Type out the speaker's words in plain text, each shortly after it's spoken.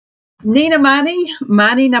Nina Mani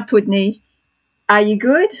Napudni. Are you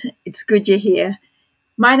good? It's good you're here.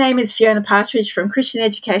 My name is Fiona Partridge from Christian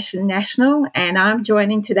Education National, and I'm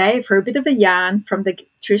joining today for a bit of a yarn from the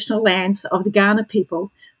traditional lands of the Kaurna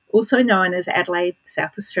people, also known as Adelaide,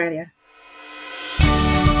 South Australia.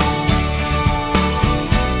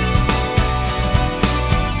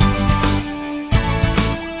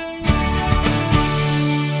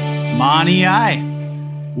 Mani ai.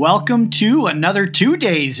 Welcome to another 2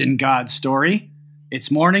 days in God's story. It's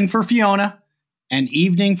morning for Fiona and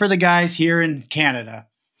evening for the guys here in Canada.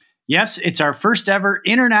 Yes, it's our first ever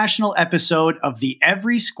international episode of the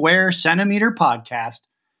Every Square Centimeter podcast,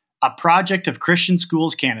 a project of Christian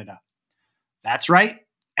Schools Canada. That's right,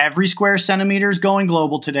 Every Square Centimeter is going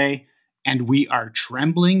global today, and we are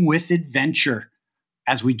trembling with adventure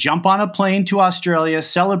as we jump on a plane to Australia,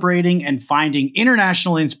 celebrating and finding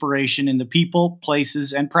international inspiration in the people,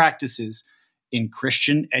 places, and practices in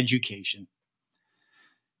Christian education.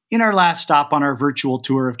 In our last stop on our virtual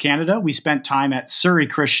tour of Canada, we spent time at Surrey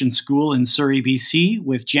Christian School in Surrey, BC,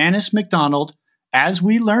 with Janice McDonald, as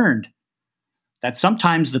we learned that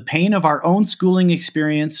sometimes the pain of our own schooling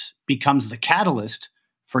experience becomes the catalyst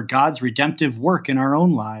for God's redemptive work in our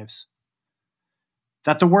own lives.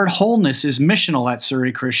 That the word wholeness is missional at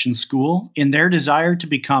Surrey Christian School in their desire to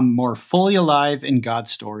become more fully alive in God's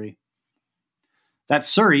story. That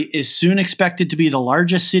Surrey is soon expected to be the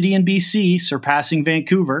largest city in BC, surpassing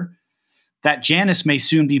Vancouver. That Janice may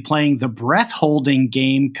soon be playing the breath-holding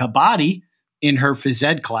game Kabaddi in her phys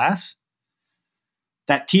ed class.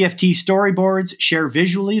 That TFT storyboards share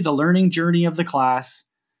visually the learning journey of the class.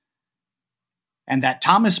 And that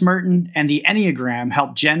Thomas Merton and the Enneagram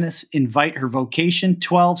helped Janice invite her Vocation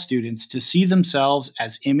 12 students to see themselves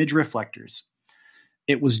as image reflectors.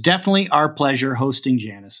 It was definitely our pleasure hosting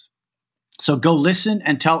Janice. So go listen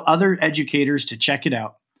and tell other educators to check it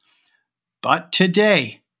out. But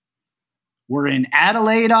today, we're in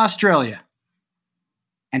Adelaide, Australia.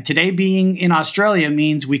 And today being in Australia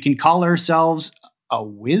means we can call ourselves a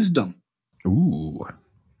wisdom. Ooh.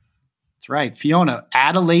 That's right. Fiona,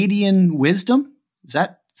 Adelaidean wisdom? Does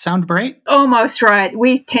that sound right? Almost right.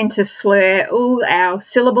 We tend to slur all our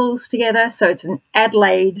syllables together, so it's an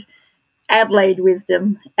Adelaide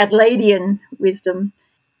wisdom, Adelaidean wisdom.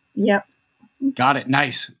 Yep. Got it.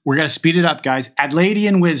 Nice. We're going to speed it up, guys.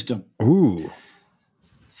 Adelaidean wisdom. Ooh.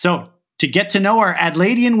 So to get to know our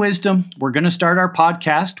Adelaidean wisdom, we're going to start our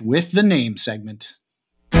podcast with the name segment.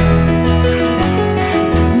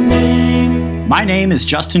 My name is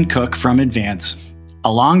Justin Cook from Advance.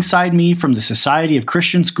 Alongside me from the Society of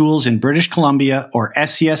Christian Schools in British Columbia, or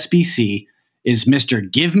SCSBC, is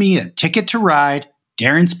Mr. Give Me a Ticket to Ride,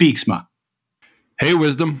 Darren Speaksma. Hey,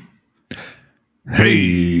 Wisdom.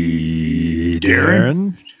 Hey,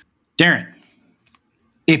 Darren. Darren,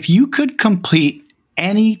 if you could complete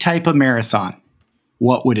any type of marathon,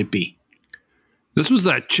 what would it be? This was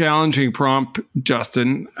a challenging prompt,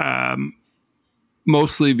 Justin,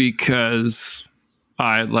 mostly because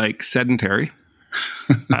I like sedentary.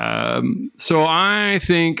 So I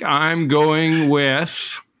think I'm going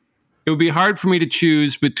with, it would be hard for me to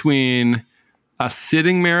choose between a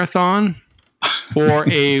sitting marathon or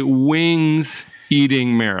a wings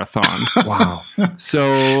eating marathon. Wow.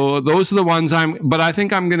 So those are the ones but I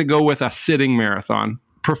think I'm going to go with a sitting marathon,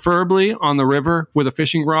 preferably on the river with a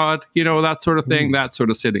fishing rod, that sort of thing, that sort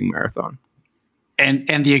of sitting marathon. And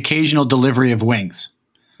the occasional delivery of wings.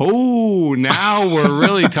 Oh, now we're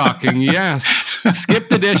really talking. Yes. Skip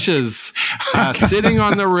the dishes. Sitting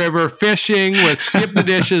on the river, fishing with skip the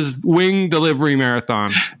dishes wing delivery marathon.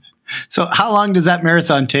 So how long does that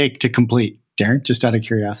marathon take to complete, Darren? Just out of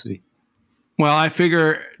curiosity. Well, I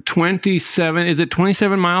figure 27. Is it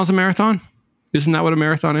 27 miles a marathon? Isn't that what a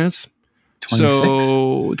marathon is? 26.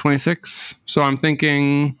 So 26. So I'm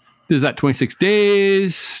thinking, is that 26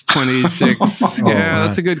 days? 26. Yeah,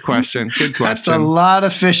 that's a good question. Good question. That's a lot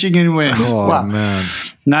of fishing and wings. Oh, wow. man.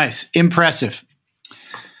 Nice. Impressive.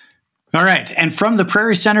 All right. And from the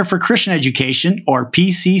Prairie Center for Christian Education, or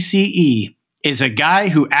PCCE, is a guy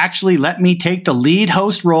who actually let me take the lead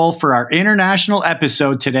host role for our international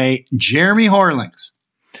episode today, Jeremy Horlings.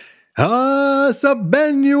 Sabenua.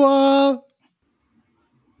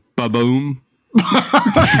 Ba-boom.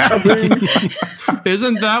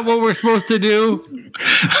 Isn't that what we're supposed to do?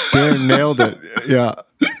 Darren nailed it. Yeah.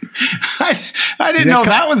 I didn't know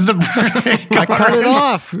that was the break. I cut it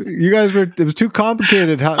off. You guys it was too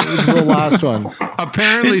complicated for the last one.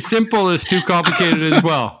 Apparently simple is too complicated as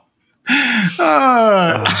well.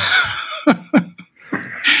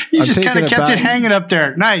 You just kind of kept it hanging up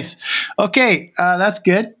there. Nice. Okay, that's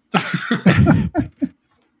good.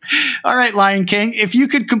 All right, Lion King. If you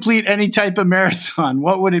could complete any type of marathon,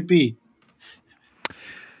 what would it be?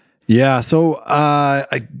 Yeah. So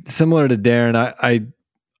similar to Darren,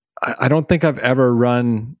 I don't think I've ever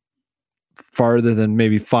run farther than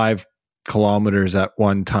maybe 5 kilometers at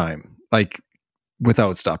one time, like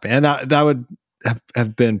without stopping. And that would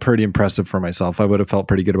have been pretty impressive for myself. I would have felt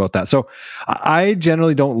pretty good about that. So I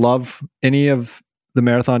generally don't love any of the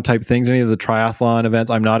marathon type things, any of the triathlon events.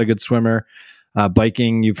 I'm not a good swimmer.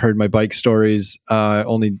 Biking, you've heard my bike stories.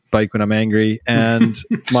 Only bike when I'm angry. And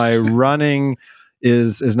my running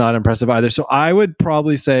is not impressive either. So I would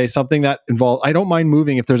probably say something that involves, I don't mind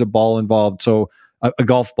moving if there's a ball involved. So a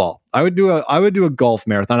golf ball. I would do a golf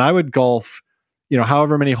marathon. I would golf,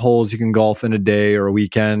 however many holes you can golf in a day or a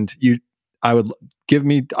weekend.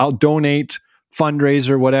 I'll donate,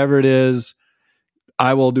 fundraiser, whatever it is.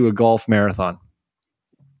 I will do a golf marathon.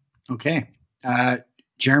 Okay.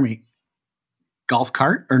 Jeremy, golf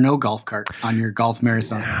cart or no golf cart on your golf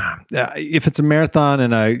marathon? If it's a marathon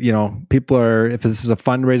and if this is a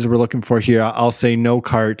fundraiser we're looking for here, I'll say no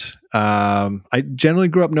cart. I generally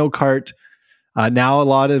grew up no cart. Now a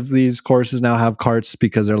lot of these courses now have carts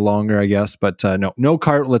because they're longer, I guess, but no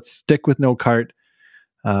cart. Let's stick with no cart.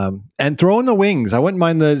 And throw in the wings. I wouldn't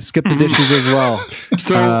mind skip the dishes as well.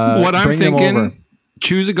 So what I'm thinking,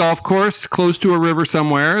 choose a golf course close to a river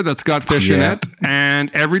somewhere that's got fish in it. And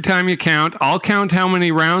every time you count, I'll count how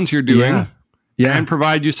many rounds you're doing and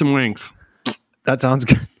provide you some wings. That sounds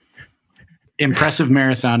good. Impressive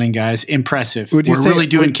marathoning, guys. Impressive. We're really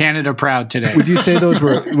doing Canada proud today. Would you say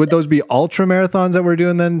would those be ultra marathons that we're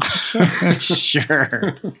doing then?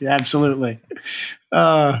 Sure. Absolutely.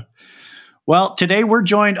 Well, today we're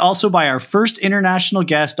joined also by our first international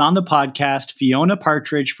guest on the podcast, Fiona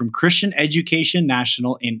Partridge from Christian Education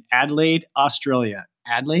National in Adelaide, Australia.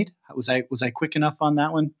 Adelaide? Was I quick enough on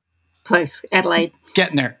that one? Close. Adelaide.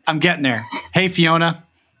 Getting there. I'm getting there. Hey, Fiona.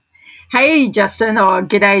 Hey, Justin, or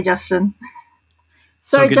g'day, Justin.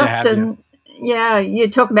 So good Justin, you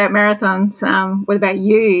talk about marathons. What about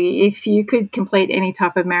you? If you could complete any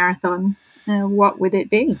type of marathon, what would it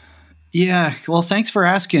be? Yeah, well, thanks for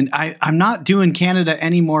asking. I'm not doing Canada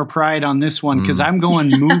any more pride on this one because I'm going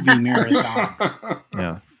movie marathon.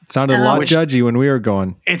 Yeah, sounded a lot judgy when we were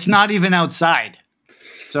going. It's not even outside.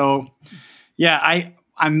 So, yeah,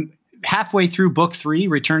 I'm halfway through book 3,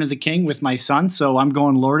 Return of the King, with my son. So I'm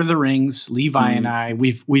going Lord of the Rings. Levi and I,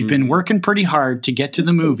 we've been working pretty hard to get to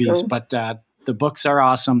the movies, but the books are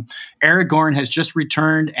awesome. Aragorn has just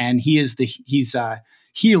returned, and he's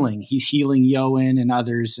healing. He's healing Yoan and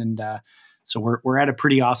others, and so we're at a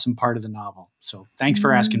pretty awesome part of the novel. So thanks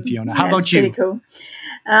for asking, Fiona. How about you? Pretty cool.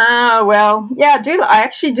 Well, yeah, I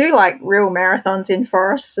actually do like real marathons in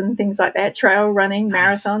forests and things like that, trail running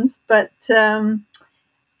marathons. But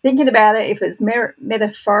thinking about it, if it's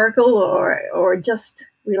metaphorical or just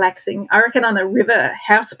relaxing, I reckon on a river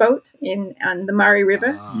houseboat on the Murray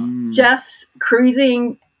River, just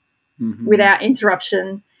cruising without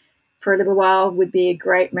interruption for a little while would be a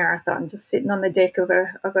great marathon, just sitting on the deck of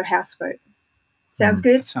a houseboat. Sounds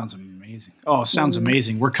good? That sounds amazing. Oh, sounds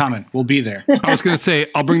amazing. We're coming. We'll be there. I was going to say,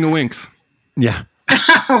 I'll bring the winks. Yeah.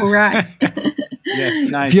 All right. Yes,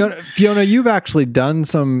 nice. Fiona, you've actually done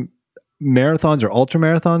some marathons or ultra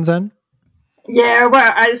marathons then? Yeah,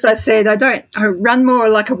 well, as I said, I run more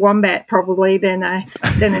like a wombat probably than an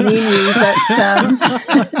emu,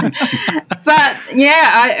 but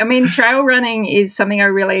yeah, I mean, trail running is something I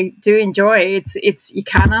really do enjoy. It's you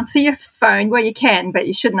can't answer your phone. Well, you can, but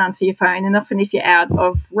you shouldn't answer your phone. And often if you're out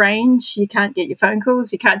of range, you can't get your phone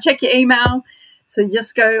calls, you can't check your email. So you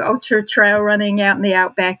just go ultra trail running out in the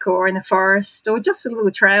outback or in the forest or just a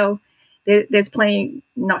little trail. There's plenty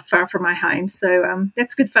not far from my home. So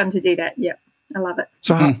that's good fun to do that. Yep. I love it.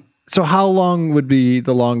 So how long would be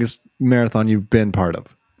the longest marathon you've been part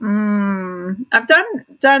of? I've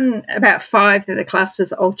done about 5 that are classed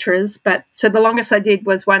as ultras, but so the longest I did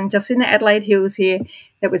was one just in the Adelaide Hills here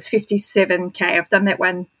that was 57K. I've done that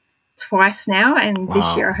one twice now, and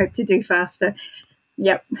this year I hope to do faster.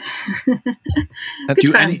 Yep.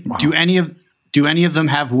 Do any of them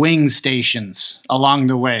have wing stations along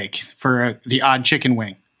the way for the odd chicken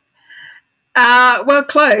wing? Well,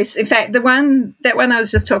 close. In fact, that one I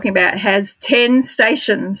was just talking about has 10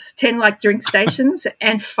 stations, 10 like drink stations,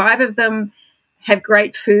 and 5 of them have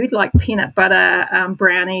great food like peanut butter,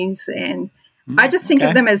 brownies, and I just think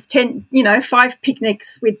of them as 10, 5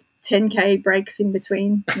 picnics with 10K breaks in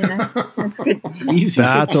between. That's good. Easy.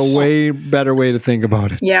 That's a way better way to think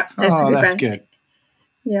about it. Yeah, that's good.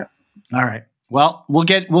 Yeah. All right. Well, we'll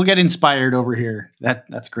get inspired over here.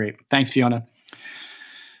 That's great. Thanks, Fiona.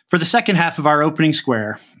 For the second half of our opening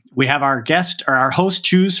square, we have our guest or our host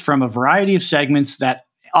choose from a variety of segments that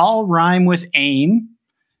all rhyme with aim.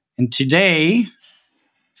 And today,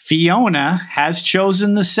 Fiona has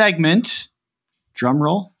chosen the segment. Drum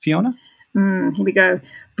roll, Fiona. Here we go.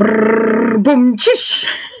 Brrr, boom, chish.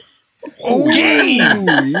 Oh, game!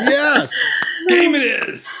 Yes. Game it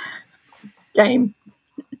is. Game.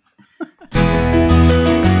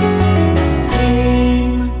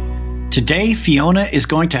 Today, Fiona is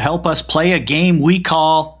going to help us play a game we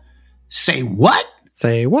call Say What?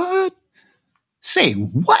 Say what? Say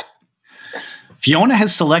what? Fiona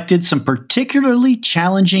has selected some particularly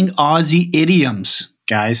challenging Aussie idioms,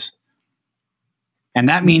 guys. And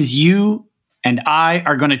that means you and I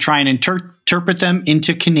are going to try and interpret them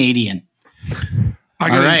into Canadian. I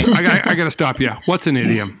gotta stop you. What's an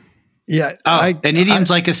idiom? Yeah. An idiom's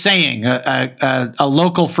like a saying, a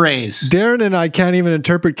local phrase. Darren and I can't even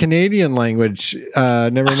interpret Canadian language.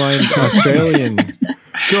 Never mind Australian.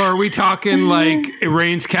 So are we talking like it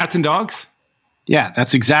rains cats and dogs? Yeah,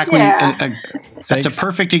 that's exactly. Yeah. That's a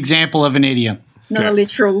perfect example of an idiom. Not a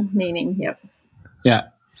literal meaning. Yep. Yeah.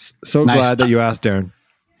 So Nice. glad that you asked, Darren.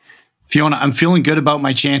 Fiona, I'm feeling good about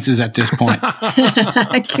my chances at this point.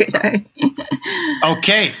 Good.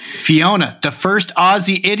 Okay, Fiona, the first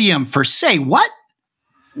Aussie idiom for say what?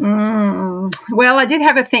 Well, I did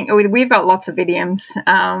have a think. We've got lots of idioms,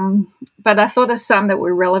 but I thought of some that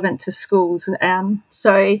were relevant to schools.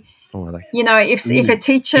 So, if a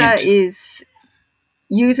teacher hint. is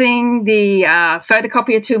using the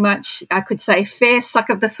photocopier too much, I could say fair suck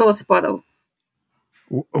of the sauce bottle.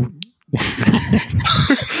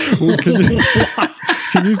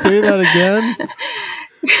 Can you say that again?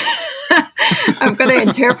 I've got to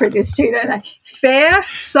interpret this too, don't I? Fair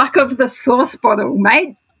suck of the sauce bottle,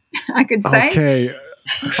 mate. I could say. Okay.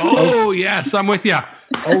 Oh, yes, I'm with you.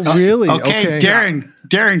 Oh, really? Okay,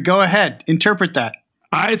 Darren, go ahead. Interpret that.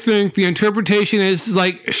 I think the interpretation is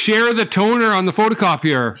like share the toner on the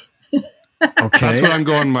photocopier. Okay. That's what I'm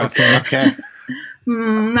going with. Okay.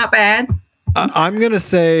 Not bad. I'm gonna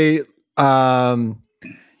say,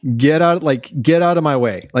 get out of my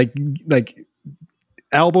way. Like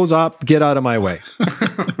elbows up, get out of my way.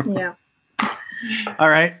 Yeah. All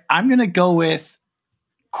right. I'm going to go with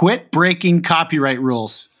quit breaking copyright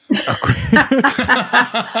rules. Well,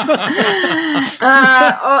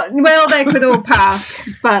 they could all pass,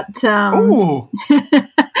 but Ooh.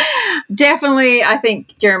 definitely, I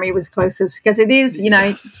think Jeremy was closest because it is,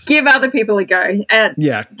 Yes. give other people a go.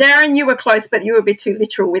 Yeah. Darren, you were close, but you were a bit too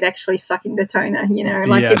literal with actually sucking the toner.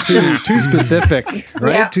 Yeah. It's just, Too specific,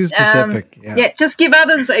 right? Yeah, Too specific. yeah, just give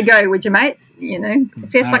others a go, would you, mate?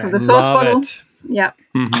 Fair suck of the sauce Love bottle. it. Yeah.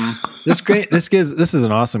 This is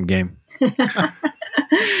an awesome game.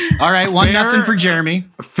 All right. 1-0 for Jeremy.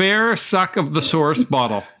 Fair suck of the source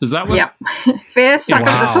bottle. Is that what? Yeah. Fair suck of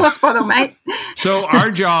the Wow. sauce bottle, mate. So our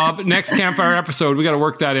job, next campfire episode, we got to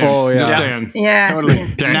work that in. Oh, yeah. Just Yeah. saying. Yeah. Totally.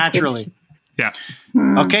 Okay. Naturally. Yeah.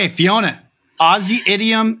 Okay, Fiona. Aussie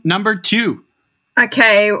idiom number 2.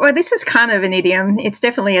 Okay, well, this is kind of an idiom. It's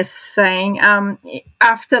definitely a saying.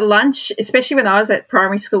 After lunch, especially when I was at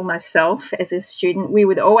primary school myself as a student, we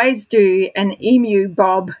would always do an emu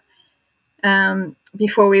bob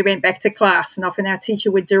before we went back to class. And often our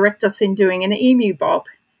teacher would direct us in doing an emu bob.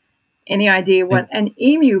 Any idea what an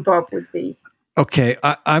emu bob would be? Okay,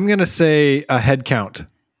 I'm going to say a head count.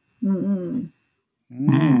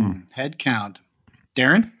 Head count.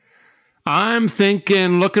 Darren? I'm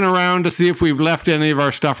thinking, looking around to see if we've left any of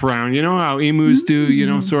our stuff around. You know how emus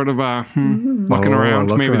do, sort of looking around.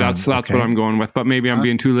 look Maybe around. that's Okay. what I'm going with, but maybe I'm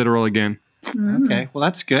being too literal again. Okay, well,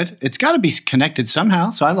 that's good. It's got to be connected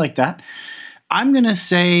somehow, so I like that. I'm going to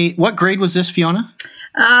say, what grade was this, Fiona?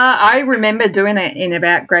 I remember doing it in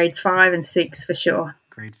about grade 5 and 6 for sure.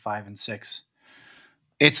 Grade 5 and 6.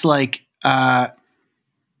 It's like,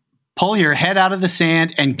 pull your head out of the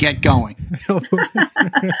sand and get going.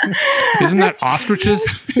 Isn't that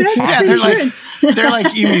ostriches? Yeah, they're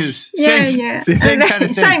like emus. Same kind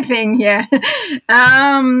of thing. Same thing, yeah.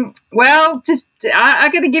 Well, just I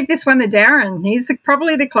got to give this one to Darren. He's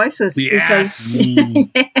probably the closest. Yes. Because,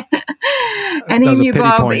 an That was a emu pity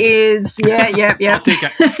bob point. is, yeah. I'll take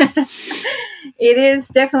it. It is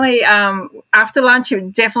definitely, after lunch, it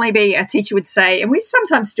would definitely be, a teacher would say, and we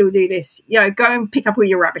sometimes still do this, go and pick up all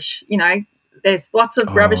your rubbish. There's lots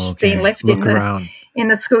of rubbish being left Look around. in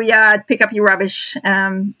the schoolyard, pick up your rubbish,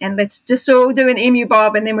 and let's just all do an emu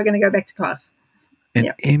bob, and then we're going to go back to class. An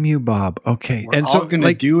Yep. emu bob. Okay. We're all going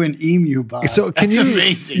to do an emu bob. So can That's you?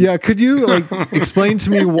 amazing. Yeah. Could you explain to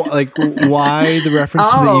me why the reference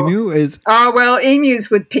to the Oh. emu is? Oh, well, emus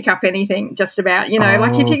would pick up anything just about,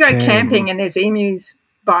 like if you go Okay. camping and there's emus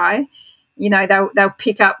by, they'll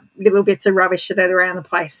pick up little bits of rubbish that are around the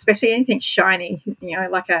place, especially anything shiny,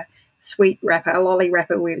 like a sweet wrapper, a lolly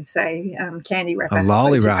wrapper, we would say, candy wrapper. A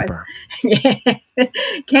lolly wrapper. Yeah,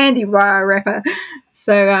 candy bar wrapper.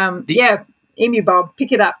 So, Emu Bob,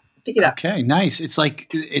 pick it up. Okay, nice. It's like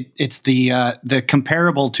it's the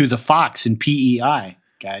comparable to the fox in PEI,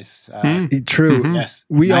 guys. True. Mm-hmm. Yes.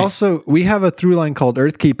 We nice. we have a through line called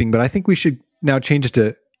earthkeeping, but I think we should now change it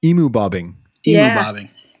to emu bobbing. Emu bobbing.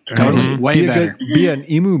 Totally. Way better. Be an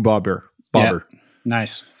emu bobber. Yeah.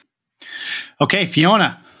 Nice. Okay,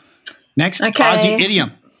 Fiona. Next, Aussie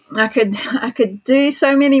idiom. I could do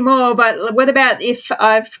so many more, but what about if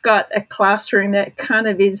I've got a classroom that kind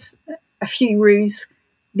of is a few roos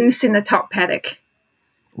loose in the top paddock?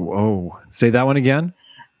 Whoa. Say that one again.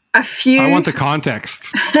 A few. I want the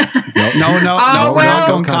context.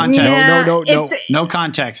 No context. Yeah, No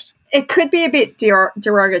context. It could be a bit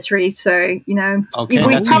derogatory, so, Okay,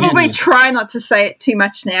 we probably try not to say it too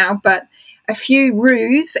much now, but a few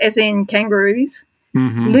roos, as in kangaroos,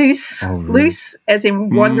 loose, as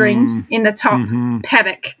in wandering in the top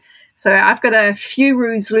paddock. So I've got a few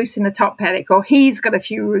roos loose in the top paddock, or he's got a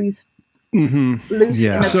few roos loose in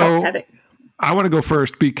the top paddock. I want to go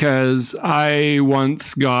first because I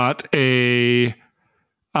once got a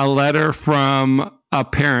letter from a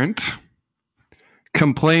parent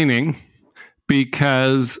complaining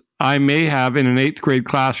because I may have in an 8th grade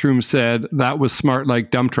classroom said that was smart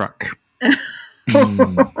like dump truck.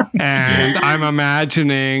 And I'm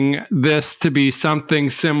imagining this to be something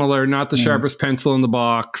similar, not the sharpest pencil in the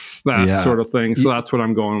box, that sort of thing. So that's what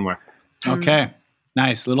I'm going with. Okay.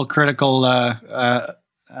 Nice. Little critical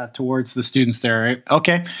towards the students there. Right?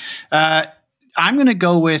 Okay. I'm going to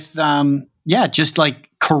go with, just like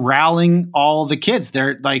corralling all the kids.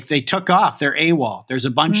 They're like, they took off. They're AWOL. There's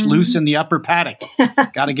a bunch loose in the upper paddock.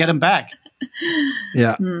 Got to get them back.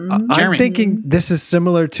 Yeah. I'm thinking this is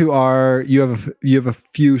similar to you have a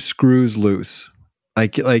few screws loose.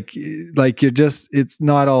 Like you're just, it's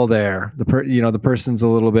not all there. The person's a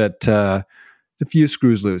little bit, a few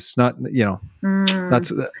screws loose. Not,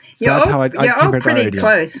 that's how I you're all pretty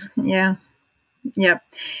close. Yeah. Yep.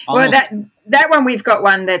 Almost. Well, that one, we've got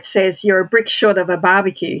one that says you're a brick short of a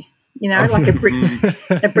barbecue. Like a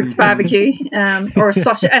bricked barbecue, or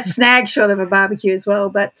a snag short of a barbecue as well.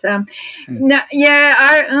 But I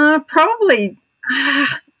probably.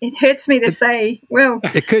 It hurts me to say. Well,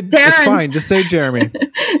 it could. Darren, it's fine. Just say Jeremy.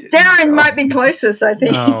 Darren might be closest, I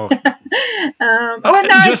think. No. Just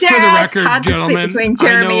for the record, gentlemen, between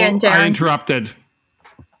Jeremy and Darren. I interrupted.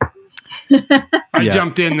 I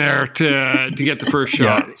jumped in there to get the first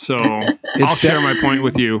shot, so I'll share my point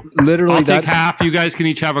with you. Literally, I'll take half. You guys can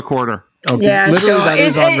each have a quarter. Okay. Yeah, literally, that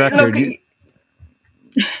is on record.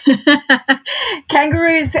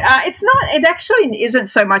 Kangaroos. It actually isn't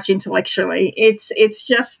so much intellectually. It's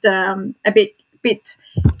just a bit.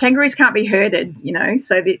 Kangaroos can't be herded, so it's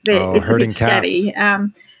a bit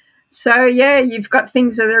scatty. So you've got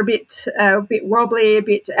things that are a bit wobbly, a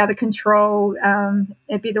bit out of control, a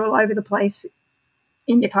bit all over the place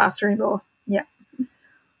in your classroom.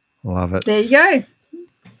 Love it. There you go.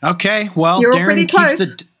 Okay, well, Darren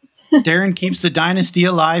keeps the dynasty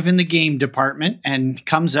alive in the game department and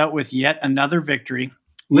comes out with yet another victory.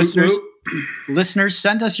 Listeners,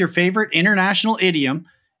 send us your favorite international idiom,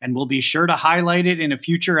 and we'll be sure to highlight it in a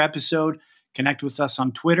future episode. Connect with us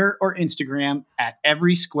on Twitter or Instagram at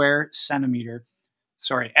Every Square CM.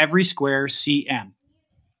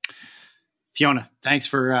 Fiona, thanks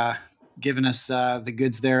for giving us the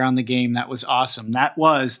goods there on the game. That was awesome. That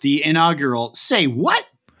was the inaugural Say What?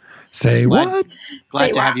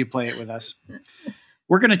 Glad to have you play it with us.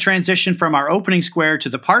 We're going to transition from our opening square to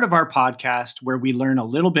the part of our podcast where we learn a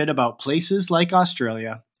little bit about places like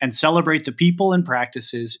Australia and celebrate the people and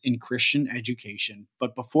practices in Christian education.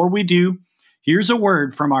 But before we do, here's a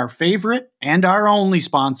word from our favorite and our only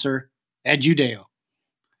sponsor, Edudeo.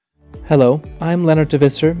 Hello, I'm Leonard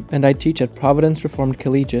DeVisser, and I teach at Providence Reformed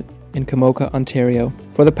Collegiate in Kamoka, Ontario.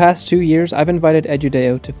 For the past 2 years, I've invited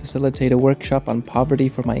Edudeo to facilitate a workshop on poverty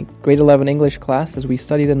for my grade 11 English class as we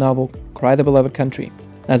study the novel Cry the Beloved Country.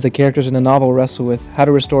 As the characters in the novel wrestle with how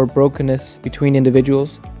to restore brokenness between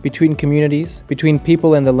individuals, between communities, between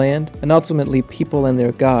people and the land, and ultimately people and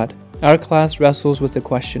their God, our class wrestles with the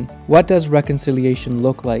question, what does reconciliation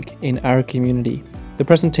look like in our community? The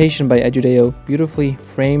presentation by Edudeo beautifully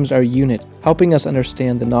frames our unit, helping us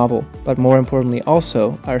understand the novel, but more importantly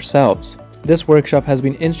also ourselves. This workshop has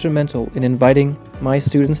been instrumental in inviting my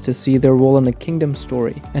students to see their role in the kingdom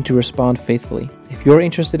story and to respond faithfully. If you're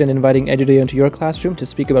interested in inviting Edudeo into your classroom to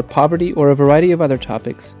speak about poverty or a variety of other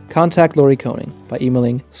topics, contact Lori Koning by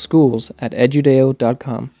emailing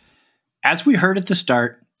schools@edudeo.com. As we heard at the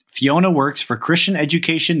start, Fiona works for Christian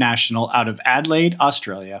Education National out of Adelaide,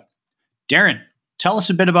 Australia. Darren, tell us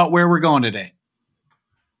a bit about where we're going today.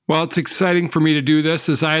 Well, it's exciting for me to do this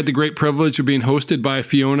as I had the great privilege of being hosted by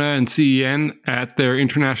Fiona and CEN at their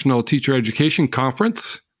International Teacher Education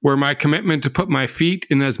Conference, where my commitment to put my feet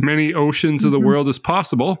in as many oceans of the world as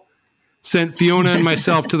possible sent Fiona and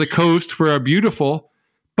myself to the coast for a beautiful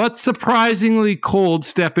but surprisingly cold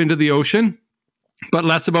step into the ocean. But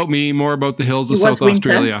less about me, more about the hills of South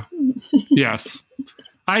Australia. Yes.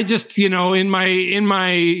 I just, in my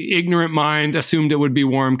ignorant mind, assumed it would be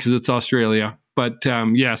warm because it's Australia. But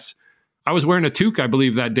yes, I was wearing a toque, I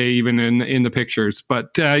believe, that day, even in the pictures.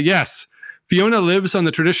 But yes, Fiona lives on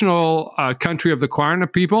the traditional country of the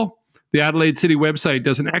Kaurna people. The Adelaide City website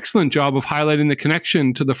does an excellent job of highlighting the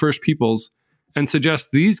connection to the First Peoples and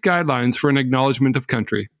suggests these guidelines for an acknowledgement of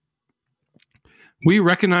country. We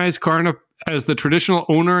recognize Kaurna as the traditional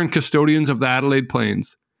owner and custodians of the Adelaide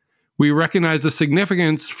Plains. We recognize the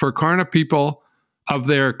significance for Kaurna people of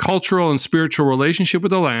their cultural and spiritual relationship with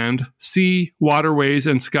the land, sea, waterways,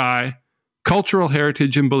 and sky, cultural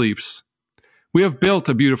heritage, and beliefs. We have built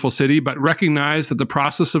a beautiful city, but recognize that the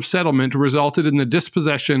process of settlement resulted in the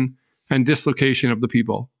dispossession and dislocation of the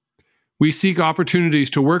people. We seek opportunities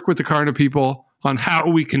to work with the Kaurna people on how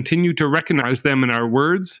we continue to recognize them in our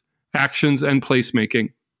words, actions, and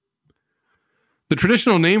placemaking. The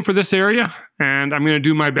traditional name for this area, and I'm going to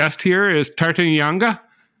do my best here, is Tartanyanga,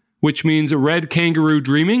 which means red kangaroo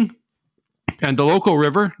dreaming. And the local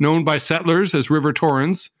river, known by settlers as River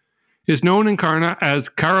Torrens, is known in Kaurna as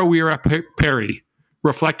Karawira Peri,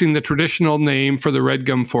 reflecting the traditional name for the red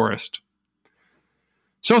gum forest.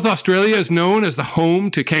 South Australia is known as the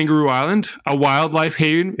home to Kangaroo Island, a wildlife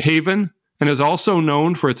haven, and is also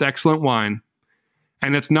known for its excellent wine.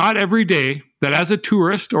 And it's not every day that as a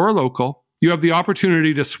tourist or a local, you have the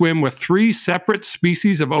opportunity to swim with 3 separate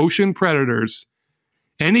species of ocean predators.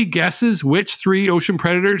 Any guesses which 3 ocean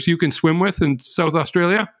predators you can swim with in South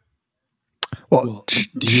Australia? Well,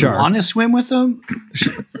 Do you shark. want to swim with them?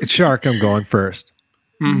 Shark, I'm going first.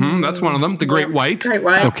 That's one of them. The great white. Great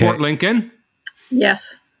white. Okay. Port Lincoln.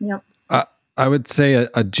 Yes. Yep. I would say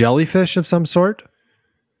a jellyfish of some sort.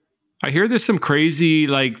 I hear there's some crazy,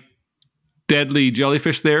 deadly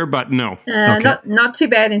jellyfish there, but no. Okay. Not too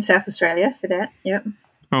bad in South Australia for that. Yep.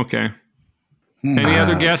 Okay. Any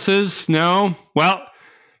other guesses? No? Well,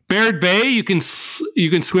 Baird Bay, you can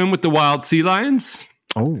swim with the wild sea lions.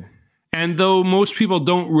 Oh. And though most people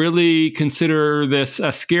don't really consider this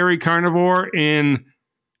a scary carnivore in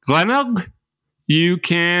Glenelg, you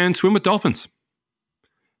can swim with dolphins.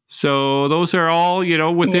 So those are all,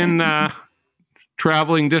 within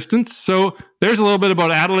traveling distance. So there's a little bit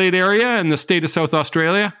about Adelaide area and the state of South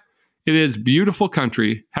Australia. It is beautiful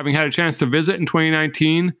country. Having had a chance to visit in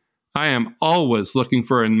 2019, I am always looking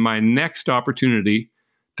for my next opportunity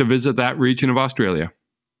to visit that region of Australia.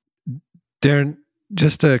 Darren,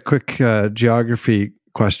 just a quick geography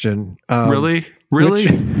question. Really?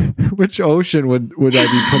 Which ocean would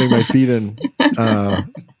I be putting my feet in?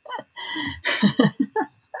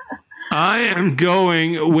 I am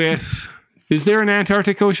going with, is there an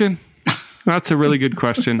Antarctic Ocean? That's a really good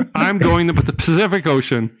question. I'm going with the Pacific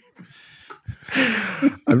Ocean.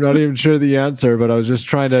 I'm not even sure the answer, but I was just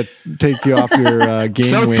trying to take you off your game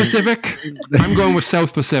South wing. Pacific? I'm going with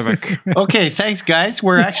South Pacific. Okay, thanks, guys.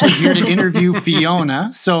 We're actually here to interview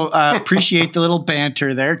Fiona, so appreciate the little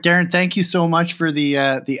banter there. Darren, thank you so much for the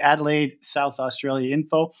Adelaide, South Australia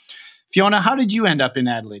info. Fiona, how did you end up in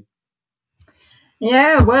Adelaide?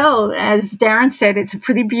 Yeah, well, as Darren said, it's a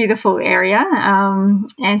pretty beautiful area,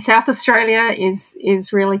 and South Australia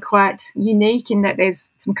is really quite unique in that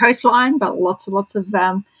there's some coastline, but lots of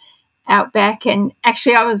outback. And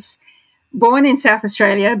actually, I was born in South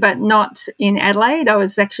Australia, but not in Adelaide. I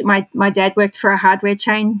was actually my dad worked for a hardware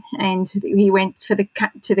chain, and he went to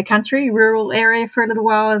the country, rural area for a little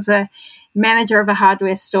while as a manager of a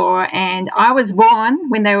hardware store. And I was born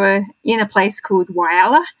when they were in a place called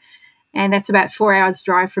Whyalla. And that's about 4 hours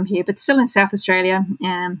drive from here, but still in South Australia.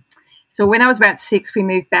 So when I was about 6, we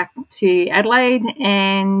moved back to Adelaide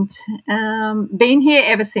and been here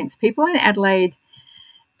ever since. People in Adelaide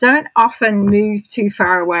don't often move too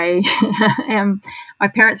far away. My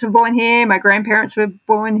parents were born here. My grandparents were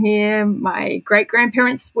born here. My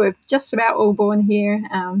great-grandparents were just about all born here.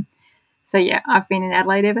 So, yeah, I've been in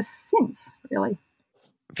Adelaide ever since, really.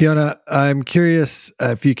 Fiona, I'm curious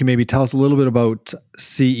if you can maybe tell us a little bit about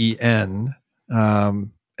CEN.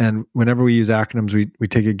 And whenever we use acronyms, we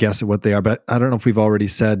take a guess at what they are. But I don't know if we've already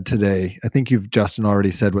said today. I think Justin,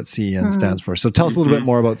 already said what CEN stands for. So tell us a little bit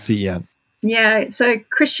more about CEN. Yeah, so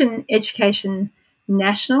Christian Education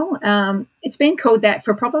National. It's been called that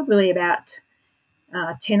for probably about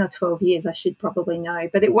 10 or 12 years, I should probably know.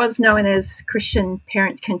 But it was known as Christian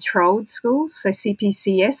Parent Controlled Schools, so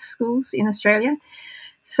CPCS schools in Australia.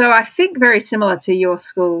 So I think very similar to your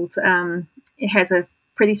schools. It has a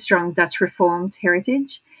pretty strong Dutch Reformed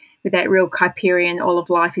heritage with that real Kuyperian all of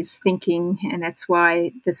life is thinking, and that's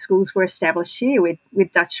why the schools were established here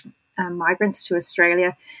with Dutch migrants to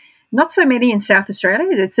Australia. Not so many in South Australia.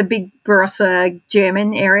 It's a big Barossa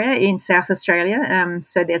German area in South Australia.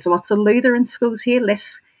 So there's lots of Lutheran schools here,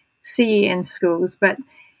 less CEN schools. But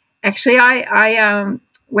actually, I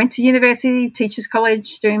went to university, Teachers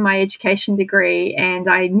College, doing my education degree, and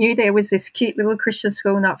I knew there was this cute little Christian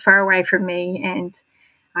school not far away from me. And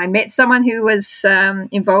I met someone who was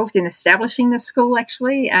involved in establishing the school,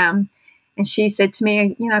 actually. And she said to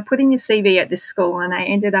me, put in your CV at this school. And I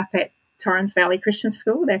ended up at Torrens Valley Christian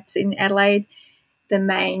School. That's in Adelaide,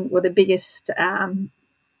 the biggest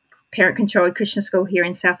parent-controlled Christian school here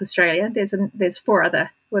in South Australia. There's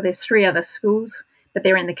three other schools, but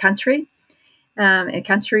they're in the country, a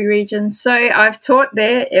country region. So I've taught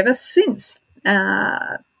there ever since.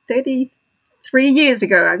 33 years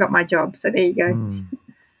ago, I got my job. So there you go.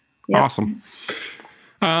 Yep. Awesome.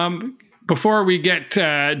 Before we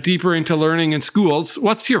get deeper into learning in schools,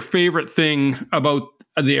 what's your favorite thing about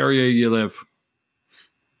the area you live?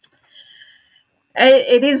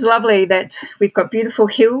 It is lovely that we've got beautiful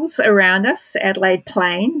hills around us, Adelaide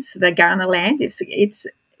Plains, the Kaurna land. It's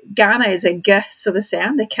Kaurna is a G sort of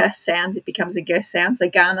sound, the K sound, it becomes a G sound. So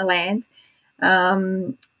Kaurna land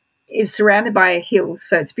is surrounded by hills,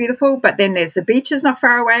 so it's beautiful. But then there's the beaches not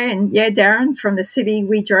far away. And yeah, Darren, from the city,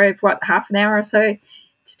 we drove, half an hour or so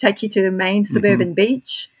to take you to the main suburban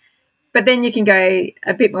beach. But then you can go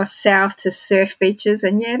a bit more south to surf beaches.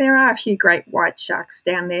 And, yeah, there are a few great white sharks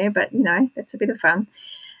down there, but, that's a bit of fun.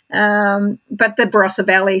 But the Barossa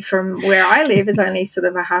Valley from where I live is only sort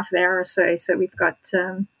of a half an hour or so. So we've got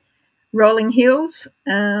rolling hills.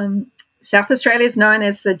 South Australia is known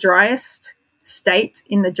as the driest state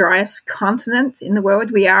in the driest continent in the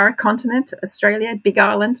world. We are a continent, Australia, big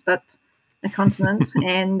island, but a continent.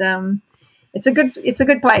 And it's a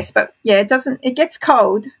good place. But, yeah, it gets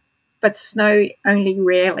cold, but snow only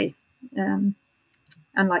rarely,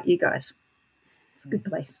 unlike you guys. It's a good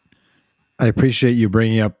place. I appreciate you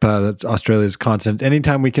bringing up that's Australia's continent.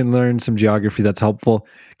 Anytime we can learn some geography, that's helpful.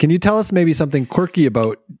 Can you tell us maybe something quirky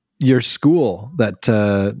about your school that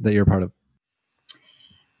you're part of?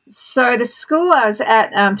 So the school I was at,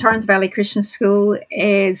 Torrens Valley Christian School,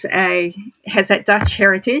 has that Dutch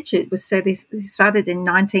heritage. It started in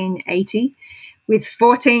 1980 with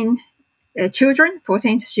 14 children,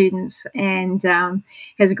 14 students, and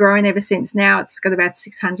has grown ever since. Now it's got about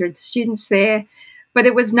 600 students there. But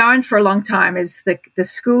it was known for a long time as the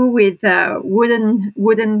school with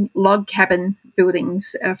wooden log cabin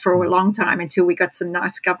buildings for a long time, until we got some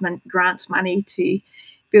nice government grant money to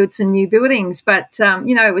build some new buildings. But,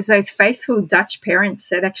 it was those faithful Dutch parents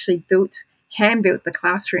that actually hand-built the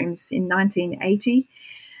classrooms in 1980.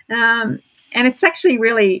 And it's actually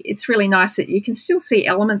it's really nice that you can still see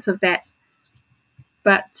elements of that.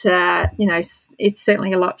 But, it's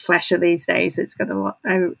certainly a lot flashier these days. It's got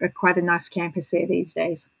quite a nice campus there these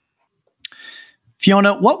days.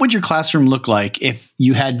 Fiona, what would your classroom look like if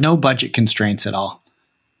you had no budget constraints at all?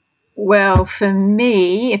 Well, for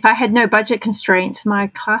me, if I had no budget constraints, my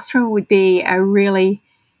classroom would be a really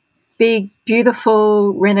big,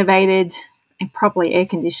 beautiful, renovated, and probably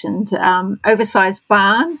air-conditioned, oversized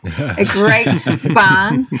barn, a great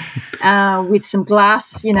barn with some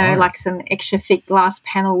glass, like some extra thick glass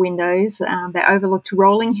panel windows that overlooked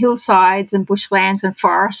rolling hillsides and bushlands and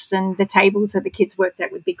forest, and the tables that the kids worked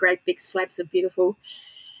at would be great big slabs of beautiful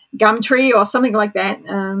gum tree or something like that.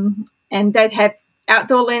 And they'd have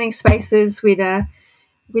outdoor learning spaces with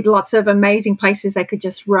lots of amazing places they could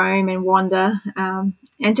just roam and wander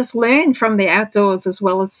and just learn from the outdoors as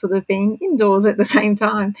well as sort of being indoors at the same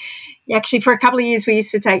time. Actually, for a couple of years, we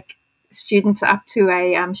used to take students up to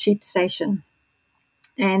a sheep station,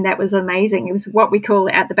 and that was amazing. It was what we call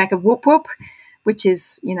out the back of Whoop Whoop, which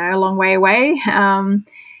is, a long way away.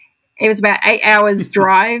 It was about 8 hours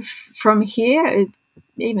drive from here,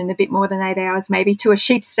 even a bit more than 8 hours maybe, to a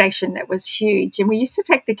sheep station that was huge. And we used to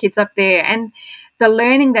take the kids up there, and the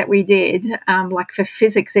learning that we did, like for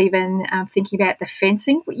physics even, thinking about the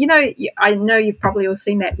fencing. I know you've probably all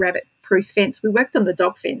seen that rabbit-proof fence. We worked on the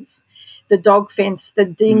dog fence, the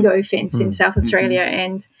dingo fence in South Australia,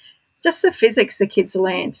 and just the physics the kids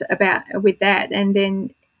learnt about with that. And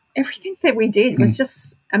then everything that we did was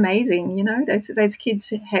just amazing. You know, those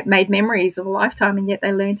kids had made memories of a lifetime, and yet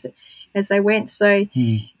they learned it as they went. So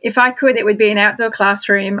if I could, it would be an outdoor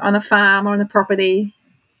classroom on a farm or on a property,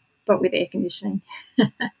 but with air conditioning.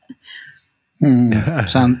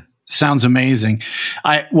 Sounds amazing.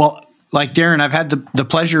 Like Darren, I've had the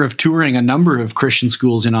pleasure of touring a number of Christian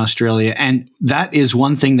schools in Australia, and that is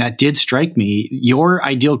one thing that did strike me. Your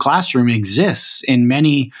ideal classroom exists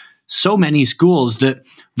in so many schools. That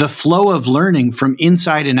the flow of learning from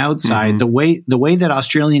inside and outside, the way that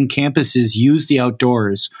Australian campuses use the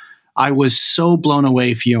outdoors, I was so blown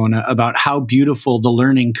away, Fiona, about how beautiful the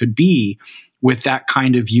learning could be with that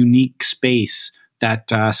kind of unique space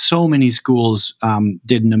that so many schools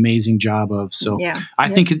did an amazing job of. So I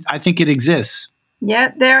think it exists.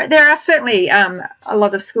 Yeah, there are certainly a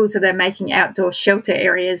lot of schools that are making outdoor shelter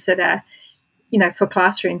areas that are, for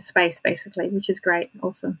classroom space, basically, which is great.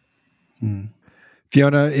 Awesome.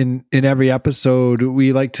 Fiona, in every episode,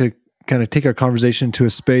 we like to kind of take our conversation to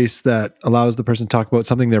a space that allows the person to talk about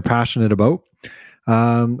something they're passionate about.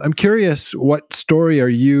 I'm curious, what story are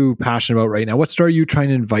you passionate about right now? What story are you trying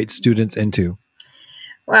to invite students into?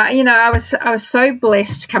 Well, I was so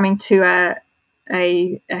blessed coming to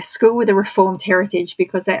a school with a Reformed heritage,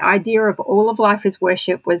 because that idea of all of life is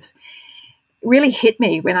worship really hit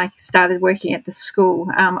me when I started working at the school.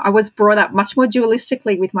 I was brought up much more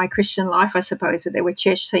dualistically with my Christian life, I suppose, that there were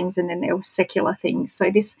church things and then there were secular things. So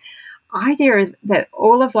this idea that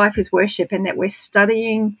all of life is worship and that we're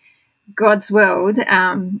studying God's world,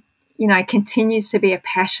 continues to be a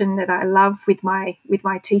passion that I love with my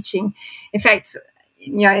teaching. In fact,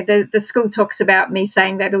 the school talks about me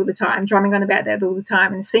saying that all the time, drumming on about that all the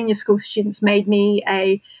time. And senior school students made me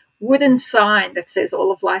a wooden sign that says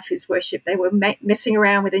all of life is worship. They were messing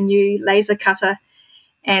around with a new laser cutter,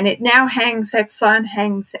 and it now hangs. That sign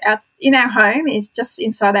hangs out in our home. It's just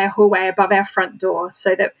inside our hallway above our front door,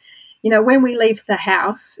 so that when we leave the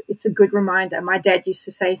house, it's a good reminder. My dad used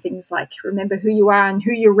to say things like, remember who you are and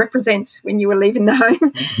who you represent when you were leaving the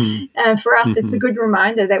home. And for us, it's a good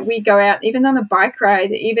reminder that we go out, even on a bike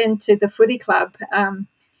ride, even to the footy club.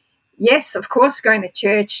 Yes, of course, going to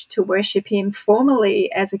church to worship him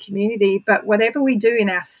formally as a community, but whatever we do in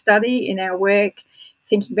our study, in our work,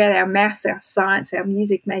 thinking about our maths, our science, our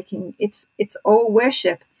music making, it's all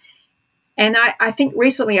worship. And I think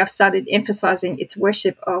recently I've started emphasizing it's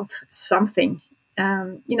worship of something.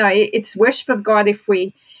 It's worship of God if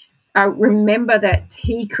we remember that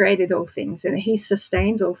he created all things and he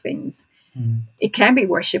sustains all things. It can be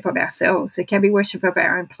worship of ourselves. It can be worship of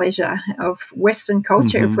our own pleasure, of Western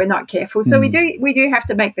culture if we're not careful. So we do have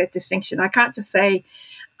to make that distinction. I can't just say,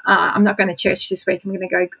 I'm not going to church this week. I'm going to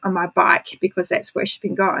go on my bike because that's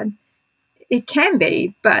worshiping God. It can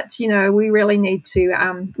be, but, we really need to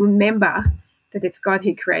remember that it's God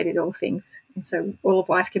who created all things. And so all of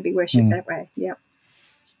life can be worshipped that way. Yeah.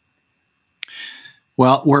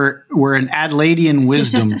 Well, we're an Adelaidean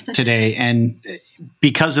wisdom today, and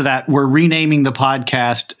because of that, we're renaming the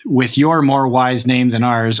podcast with your more wise name than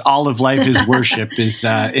ours. All of life is worship is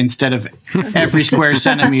instead of every square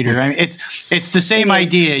centimeter. I mean, it's the same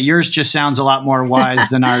idea. Yours just sounds a lot more wise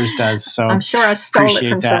than ours does. So I'm sure I stole it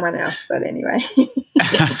from someone else, but anyway,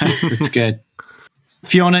 it's good.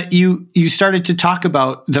 Fiona, you started to talk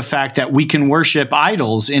about the fact that we can worship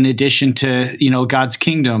idols in addition to, God's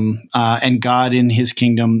kingdom and God in his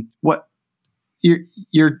kingdom. What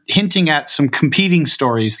you're hinting at some competing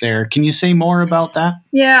stories there. Can you say more about that?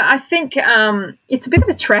 Yeah, I think it's a bit of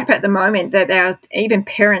a trap at the moment that even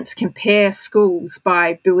parents compare schools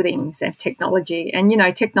by buildings and technology. And,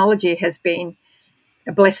 technology has been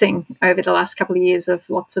a blessing over the last couple of years of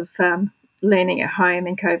lots of learning at home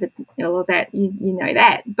and COVID, all of that, you know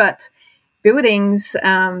that. But buildings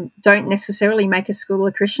don't necessarily make a school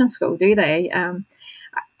a Christian school, do they?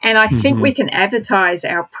 And I think we can advertise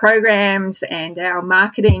our programs and our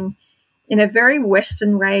marketing in a very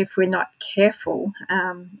Western way if we're not careful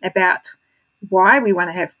about why we want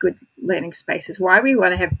to have good learning spaces, why we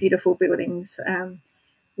want to have beautiful buildings.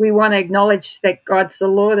 We want to acknowledge that God's the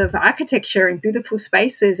Lord of architecture and beautiful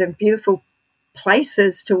spaces and beautiful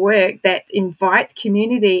places to work that invite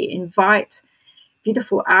community, invite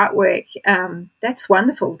beautiful artwork. That's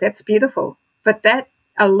wonderful. That's beautiful. But that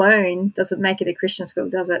alone doesn't make it a Christian school,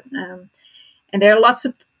 does it? And there are lots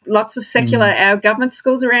of secular, our government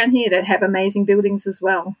schools around here that have amazing buildings as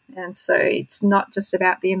well. And so it's not just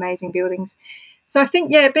about the amazing buildings. So I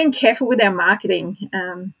think, being careful with our marketing.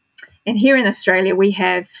 And here in Australia, we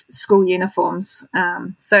have school uniforms.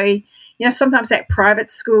 So sometimes that private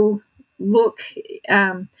school look.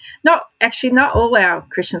 Not all our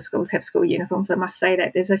Christian schools have school uniforms. I must say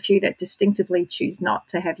that there's a few that distinctively choose not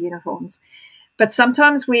to have uniforms. But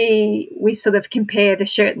sometimes we sort of compare the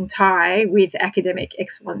shirt and tie with academic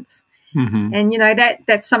excellence. Mm-hmm. And,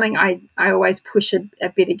 that's something I always push a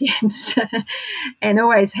bit against and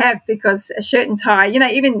always have, because a shirt and tie,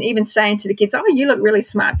 even saying to the kids, oh, you look really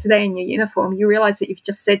smart today in your uniform, you realize that you've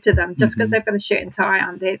just said to them, just because they've got a shirt and tie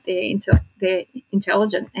on, they're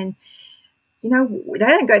intelligent. And, they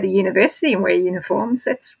don't go to university and wear uniforms.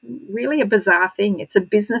 That's really a bizarre thing. It's a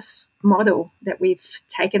business model that we've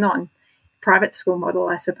taken on, private school model,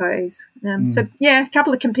 I suppose. So, a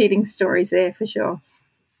couple of competing stories there for sure.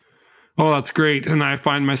 Oh, that's great. And I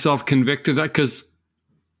find myself convicted because,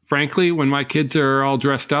 frankly, when my kids are all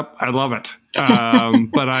dressed up, I love it.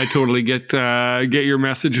 But I totally get your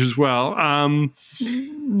message as well.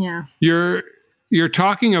 Yeah. You're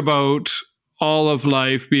talking about all of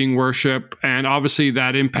life being worship, and obviously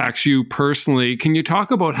that impacts you personally. Can you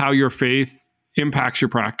talk about how your faith impacts your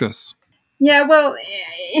practice? Yeah, well,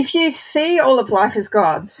 if you see all of life as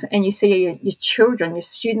God's, and you see your children, your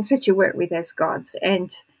students that you work with as God's,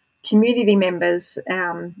 and community members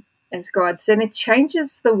as God's, then it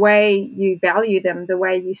changes the way you value them, the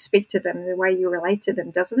way you speak to them, the way you relate to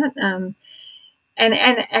them, doesn't it? And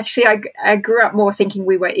actually, I grew up more thinking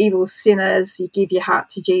we were evil sinners. You give your heart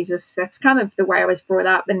to Jesus. That's kind of the way I was brought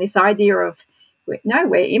up. And this idea of, no,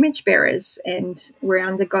 we're image bearers and we're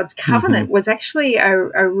under God's covenant was actually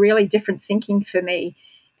a really different thinking for me.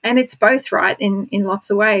 And it's both right in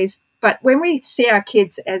lots of ways. But when we see our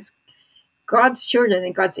kids as God's children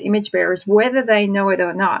and God's image bearers, whether they know it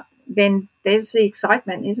or not, then there's the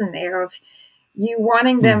excitement, isn't there, of you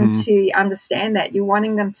wanting them to understand that. You're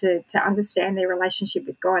wanting them to understand their relationship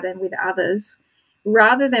with God and with others,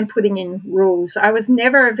 rather than putting in rules. I was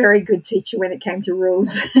never a very good teacher when it came to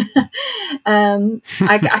rules.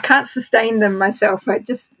 I can't sustain them myself. I'm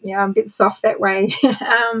a bit soft that way.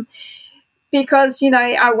 Because,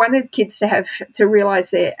 I wanted kids to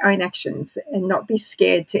realize their own actions and not be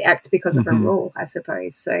scared to act because of a rule, I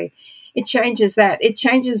suppose. So it changes that. It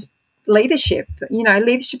changes leadership.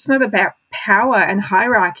 Leadership's not about power and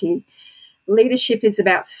hierarchy. Leadership is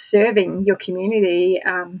about serving your community.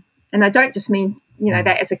 And I don't just mean,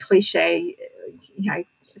 that as a cliche,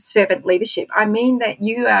 servant leadership. I mean that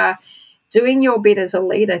you are doing your bit as a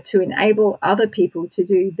leader to enable other people to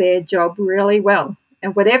do their job really well.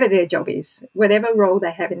 And whatever their job is, whatever role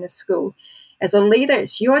they have in the school, as a leader,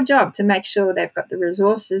 it's your job to make sure they've got the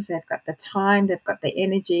resources, they've got the time, they've got the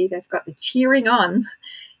energy, they've got the cheering on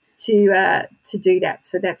to do that.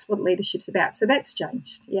 So that's what leadership's about. So that's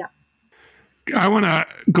changed. Yeah. I want to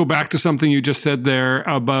go back to something you just said there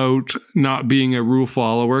about not being a rule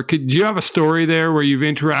follower. Do you have a story there where you've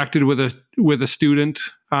interacted with a student?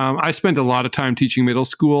 I spent a lot of time teaching middle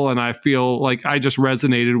school, and I feel like I just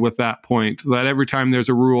resonated with that point, that every time there's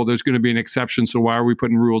a rule, there's going to be an exception. So why are we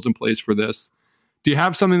putting rules in place for this? Do you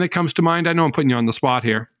have something that comes to mind? I know I'm putting you on the spot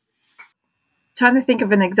here. Trying to think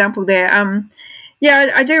of an example there.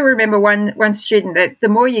 I do remember one student that the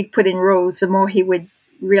more you put in rules, the more he would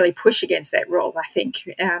really push against that rule, I think.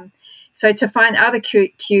 So to find other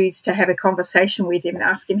cues to have a conversation with him and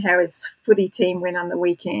ask him how his footy team went on the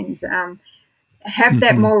weekend, have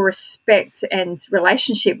that more respect and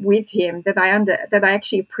relationship with him, that I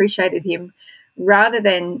actually appreciated him, rather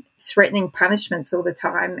than threatening punishments all the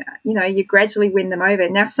time. You gradually win them over.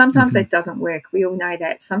 Now, sometimes that doesn't work. We all know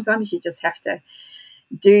that. Sometimes you just have to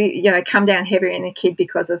come down heavy on a kid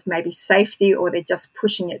because of maybe safety, or they're just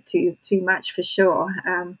pushing it too much, for sure.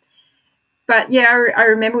 But I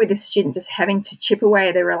remember with this student just having to chip away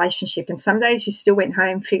at the relationship. And some days you still went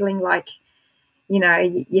home feeling like,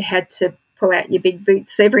 you had to pull out your big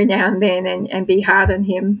boots every now and then and be hard on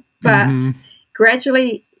him. But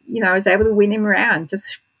gradually, I was able to win him around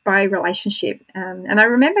just by relationship. And I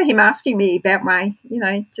remember him asking me about my,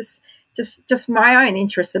 just my own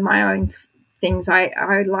interests and my own things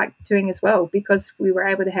I like doing as well, because we were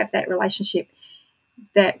able to have that relationship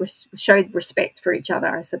that showed respect for each other,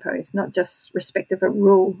 I suppose, not just respect of a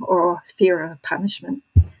rule or fear of punishment.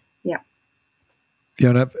 Yeah.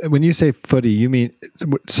 Fiona, when you say footy, you mean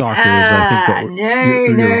soccer? Is I think what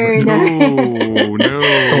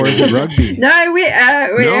no. Or is it rugby? No,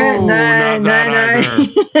 not that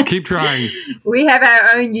either. Keep trying. We have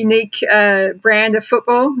our own unique brand of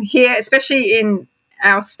football here, especially in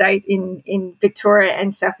our state, in Victoria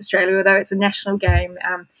and South Australia. Although it's a national game,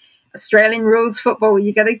 Australian rules football.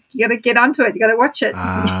 You got to get onto it. You got to watch it.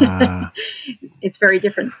 It's very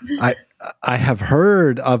different. I have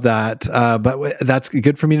heard of that, but that's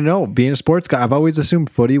good for me to know. Being a sports guy, I've always assumed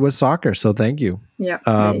footy was soccer. So thank you. Yeah,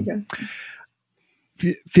 there you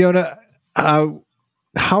go. Fiona,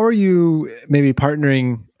 how are you maybe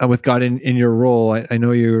partnering with God in your role? I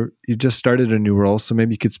know you just started a new role, so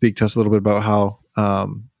maybe you could speak to us a little bit about how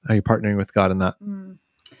you're partnering with God in that.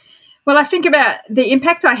 Well, I think about the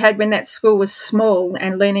impact I had when that school was small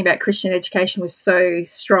and learning about Christian education was so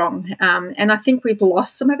strong. And I think we've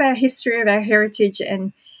lost some of our history, of our heritage,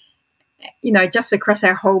 and just across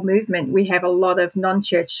our whole movement, we have a lot of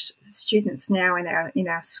non-church students now in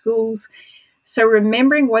our schools. So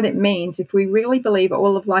remembering what it means, if we really believe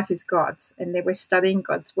all of life is God's and that we're studying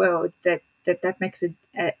God's world, that makes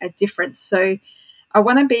a difference. So I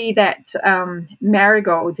want to be that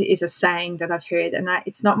marigold is a saying that I've heard, and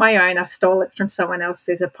it's not my own. I stole it from someone else.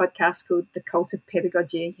 There's a podcast called The Cult of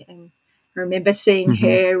Pedagogy, and I remember seeing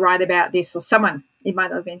her write about this, or someone, it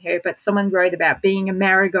might not have been her, but someone wrote about being a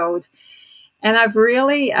marigold. And I've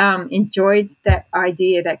really enjoyed that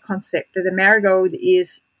idea, that concept, that a marigold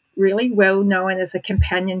is really well known as a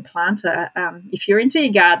companion planter. If you're into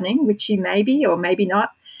your gardening, which you may be or maybe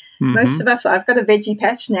not, most of us, I've got a veggie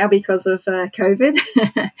patch now because of COVID.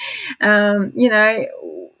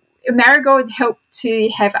 A marigold help to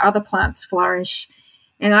have other plants flourish.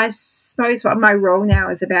 And I suppose what my role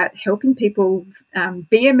now is about helping people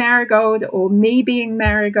be a marigold, or me being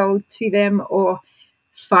marigold to them, or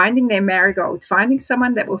finding their marigold, finding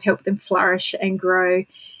someone that will help them flourish and grow.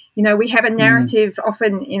 We have a narrative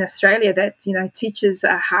often in Australia that, teachers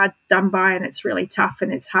are hard done by, and it's really tough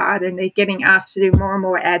and it's hard, and they're getting asked to do more and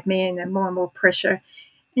more admin and more pressure.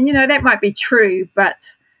 And, that might be true,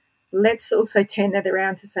 but let's also turn that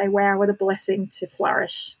around to say, wow, what a blessing to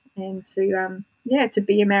flourish and to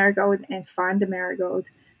be a marigold and find a marigold.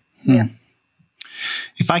 Yeah.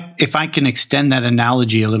 If I can extend that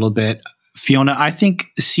analogy a little bit, Fiona, I think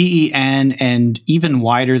CEN and even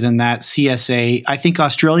wider than that, CSA, I think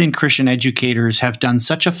Australian Christian educators have done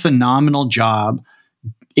such a phenomenal job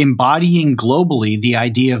embodying globally the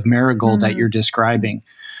idea of marigold that you're describing.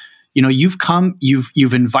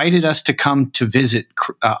 You've invited us to come to visit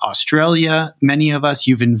Australia. Many of us,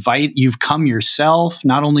 you've come yourself,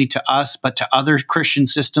 not only to us, but to other Christian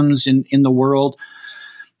systems in the world.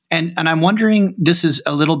 And I'm wondering, this is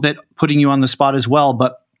a little bit putting you on the spot as well,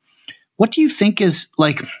 but what do you think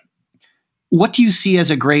what do you see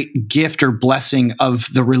as a great gift or blessing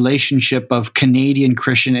of the relationship of Canadian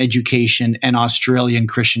Christian education and Australian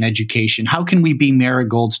Christian education? How can we be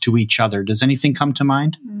marigolds to each other? Does anything come to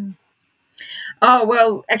mind? Oh,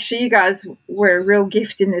 well, actually, you guys were a real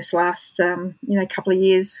gift in this last, couple of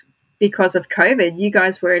years because of COVID. You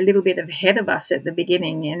guys were a little bit ahead of us at the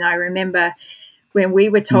beginning. And I remember when we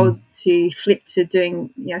were told to flip to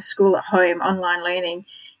doing, school at home, online learning,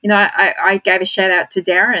 I gave a shout out to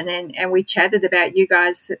Darren and we chatted about you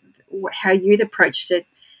guys, how you'd approached it,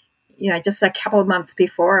 just a couple of months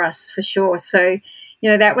before us, for sure. So,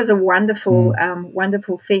 that was a wonderful,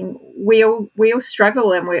 wonderful thing. We all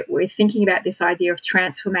struggle, and we're thinking about this idea of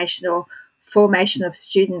transformation or formation of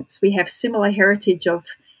students. We have similar heritage of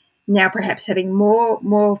now perhaps having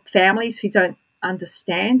more families who don't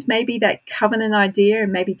understand maybe that covenant idea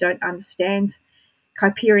and maybe don't understand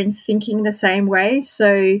Kuyperian thinking the same way.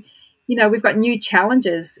 So, we've got new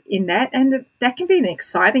challenges in that, and that can be an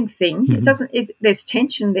exciting thing. There's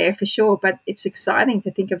tension there for sure, but it's exciting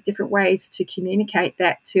to think of different ways to communicate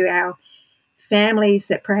that to our families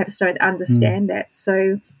that perhaps don't understand that.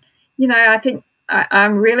 So, I think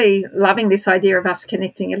I'm really loving this idea of us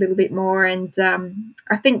connecting a little bit more, and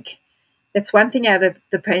I think that's one thing out of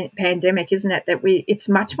the pandemic, isn't it? That it's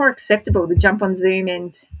much more acceptable to jump on Zoom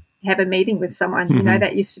and have a meeting with someone.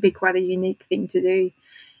 That used to be quite a unique thing to do.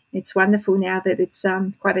 It's wonderful now that it's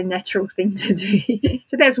quite a natural thing to do.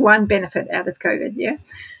 So there's one benefit out of COVID, yeah.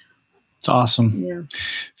 It's awesome. Yeah.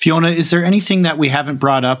 Fiona, is there anything that we haven't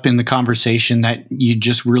brought up in the conversation that you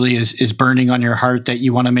just really is burning on your heart that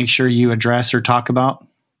you want to make sure you address or talk about?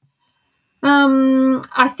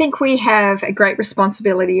 I think we have a great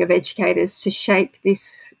responsibility of educators to shape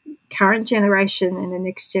this current generation and the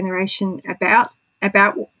next generation about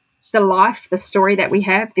the life, the story that we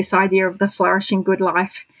have, this idea of the flourishing good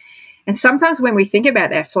life. And sometimes when we think about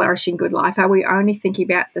that flourishing good life, are we only thinking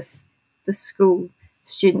about the school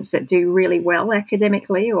students that do really well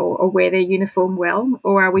academically or wear their uniform well?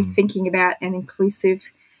 Or are we thinking about an inclusive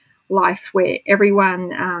life where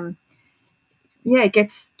everyone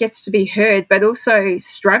gets to be heard, but also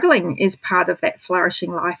struggling is part of that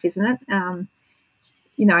flourishing life, isn't it?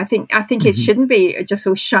 I think it shouldn't be just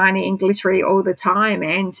all shiny and glittery all the time.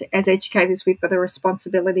 And as educators, we've got a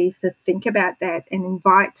responsibility to think about that and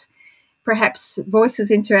invite perhaps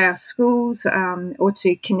voices into our schools, or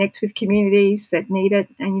to connect with communities that need it.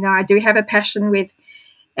 And, I do have a passion with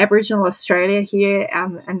Aboriginal Australia here,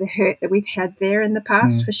 and the hurt that we've had there in the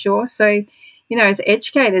past, for sure. So, as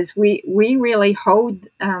educators, we really hold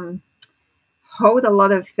a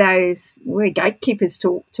lot of those. We're gatekeepers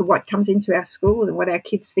to what comes into our school and what our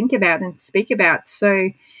kids think about and speak about.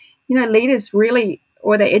 So, leaders really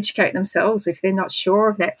ought to educate themselves if they're not sure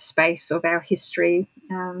of that space of our history.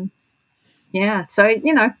 So,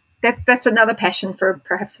 that's another passion for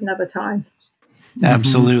perhaps another time.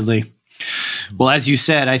 Absolutely. Well, as you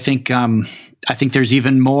said, I think there's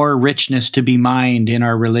even more richness to be mined in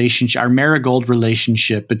our relationship, our marigold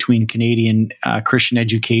relationship between Canadian Christian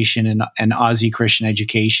education and Aussie Christian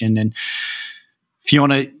education. And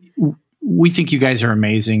Fiona, we think you guys are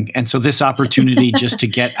amazing. And so this opportunity just to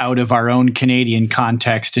get out of our own Canadian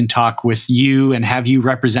context and talk with you and have you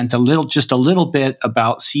represent just a little bit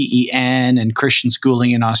about CEN and Christian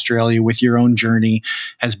schooling in Australia with your own journey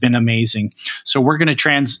has been amazing. So we're going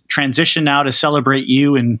to transition now to celebrate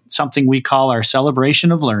you in something we call our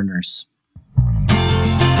Celebration of Learners.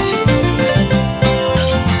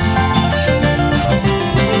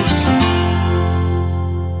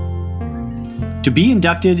 To be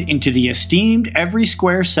inducted into the esteemed Every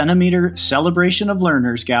Square Centimeter Celebration of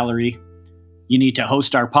Learners Gallery, you need to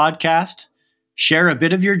host our podcast, share a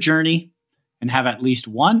bit of your journey, and have at least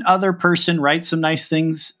one other person write some nice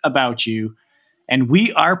things about you. And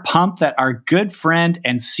we are pumped that our good friend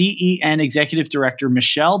and CEN Executive Director,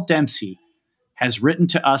 Michelle Dempsey, has written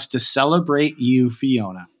to us to celebrate you,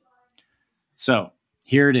 Fiona. So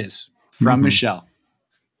here it is from Michelle.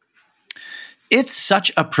 It's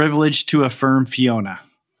such a privilege to affirm Fiona.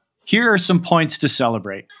 Here are some points to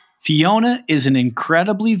celebrate. Fiona is an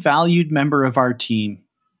incredibly valued member of our team.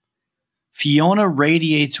 Fiona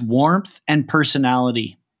radiates warmth and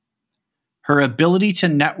personality. Her ability to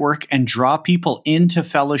network and draw people into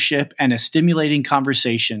fellowship and a stimulating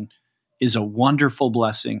conversation is a wonderful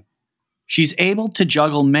blessing. She's able to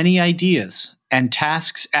juggle many ideas and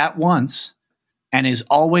tasks at once and is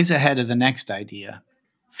always ahead of the next idea.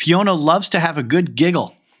 Fiona loves to have a good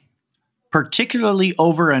giggle, particularly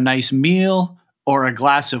over a nice meal or a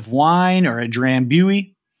glass of wine or a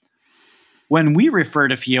drambuie. When we refer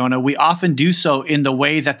to Fiona, we often do so in the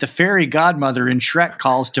way that the fairy godmother in Shrek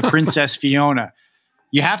calls to Princess Fiona.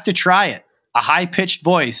 You have to try it. A high-pitched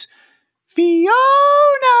voice. Fiona!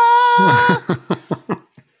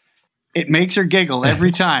 It makes her giggle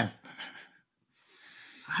every time.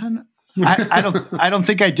 I don't know. I don't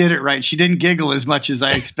think I did it right. She didn't giggle as much as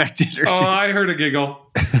I expected her to. Oh, I heard a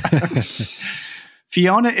giggle.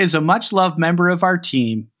 Fiona is a much-loved member of our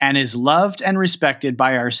team and is loved and respected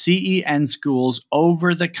by our CEN schools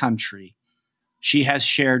over the country. She has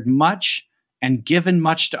shared much and given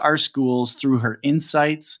much to our schools through her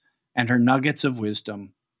insights and her nuggets of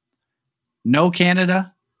wisdom. No,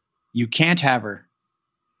 Canada, you can't have her.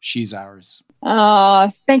 She's ours.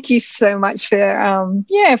 Thank you so much for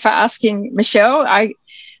asking, Michelle. I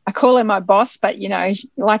call her my boss, but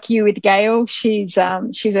like you with Gail, she's a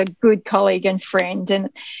good colleague and friend, and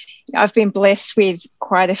I've been blessed with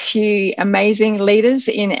quite a few amazing leaders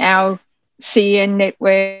in our CEN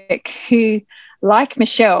network who, like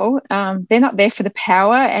Michelle, they're not there for the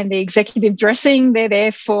power and the executive dressing. They're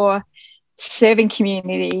there for serving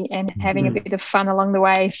community and having a bit of fun along the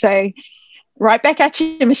way. So. Right back at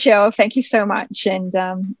you, Michelle. Thank you so much. And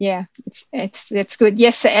it's good.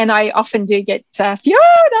 Yes, and I often do get Fiona.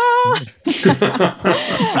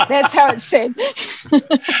 That's how it's said.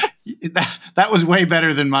 That was way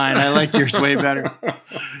better than mine. I like yours way better.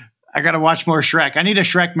 I got to watch more Shrek. I need a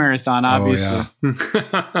Shrek marathon, obviously.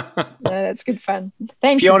 Yeah, that's good fun.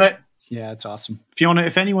 Thank Fiona. you. Yeah, it's awesome. Fiona,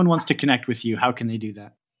 if anyone wants to connect with you, how can they do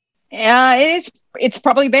that? It's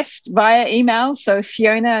probably best via email. So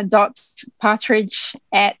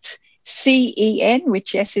fiona.partridge@CEN,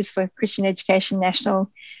 which is for Christian Education National,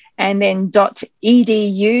 and then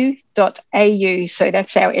 .edu.au. So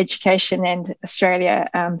that's our education and Australia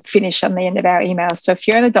finish on the end of our email. So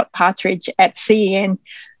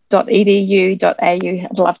fiona.partridge@cen.edu.au.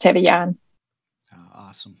 I'd love to have a yarn.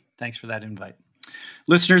 Awesome. Thanks for that invite.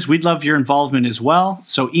 Listeners, we'd love your involvement as well.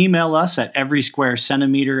 So email us at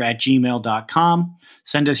everysquarecentimeter@gmail.com.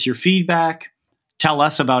 Send us your feedback. Tell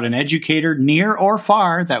us about an educator near or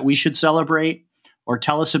far that we should celebrate, or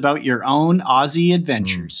tell us about your own Aussie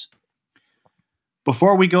adventures.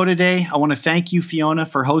 Before we go today, I want to thank you, Fiona,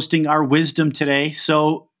 for hosting our wisdom today.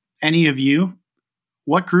 So any of you,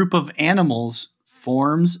 what group of animals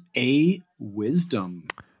forms a wisdom?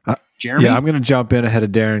 Jeremy? Yeah, I'm going to jump in ahead of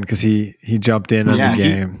Darren because he jumped in on the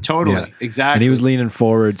game. Totally, exactly. And he was leaning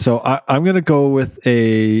forward. So I'm going to go with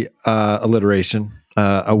a alliteration,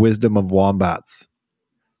 a wisdom of wombats.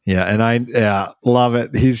 Yeah, and I love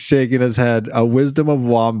it. He's shaking his head. A wisdom of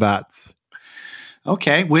wombats.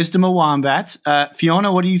 Okay, wisdom of wombats.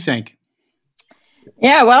 Fiona, what do you think?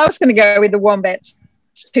 Yeah, well, I was going to go with the wombats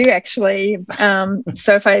too, actually.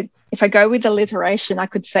 So if I go with alliteration, I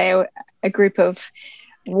could say a group of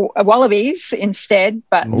wallabies instead,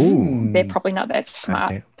 but they're probably not that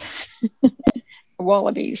smart. Okay.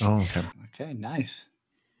 Wallabies. Oh, okay. Okay, nice.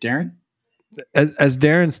 Darren? As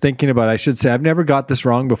Darren's thinking about it, I should say I've never got this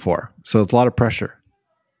wrong before, so it's a lot of pressure.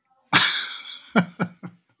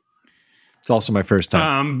 It's also my first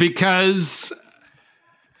time. Because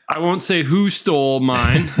I won't say who stole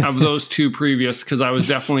mine of those two previous, because I was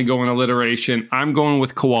definitely going alliteration. I'm going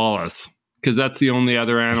with koalas, because that's the only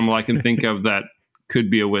other animal I can think of that could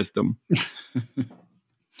be a wisdom.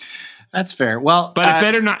 That's fair. Well, but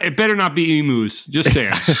it better not be emus. Just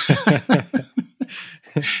saying.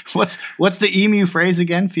 What's the emu phrase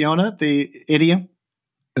again, Fiona? The idiom?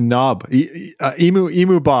 A knob.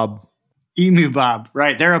 Emu bob. Emu bob.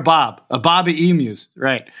 Right. They're a bob of emus.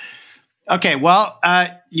 Right. Okay. Well,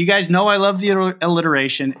 you guys know I love the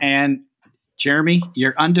alliteration, and Jeremy,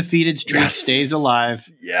 your undefeated streak stays alive.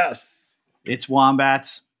 Yes. It's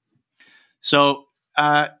wombats. So,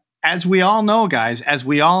 as we all know, guys,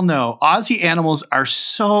 Aussie animals are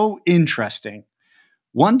so interesting.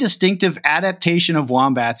 One distinctive adaptation of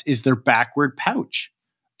wombats is their backward pouch.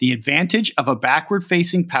 The advantage of a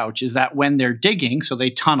backward-facing pouch is that when they're digging, so they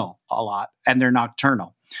tunnel a lot, and they're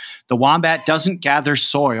nocturnal, the wombat doesn't gather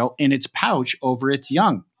soil in its pouch over its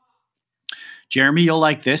young. Jeremy, you'll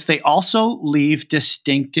like this. They also leave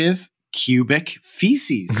distinctive cubic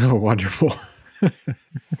feces. Oh, wonderful.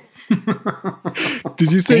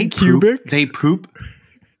 Did you say cubic? They poop.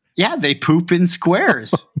 Yeah, they poop in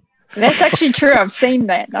squares. That's actually true. I've seen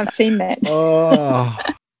that. Oh.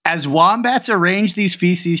 As wombats arrange these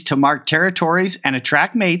feces to mark territories and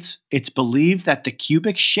attract mates, it's believed that the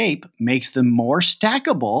cubic shape makes them more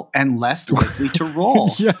stackable and less likely to roll,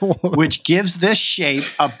 which gives this shape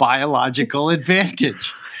a biological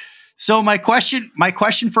advantage. So my question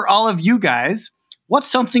for all of you guys, what's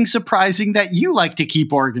something surprising that you like to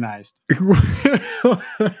keep organized?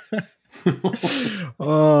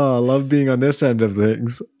 Oh, I love being on this end of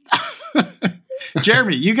things.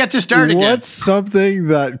 Jeremy, you get to start again. What's something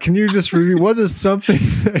that, can you just review? What is something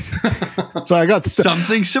that, so I got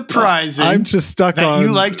something surprising. I'm just stuck that on.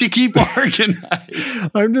 You like to keep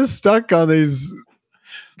organized. I'm just stuck on these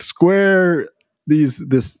square,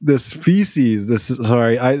 this feces.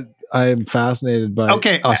 Sorry, I am fascinated by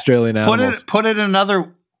Australian animals. Put it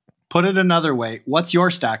another way. What's your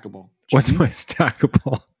stackable? What's my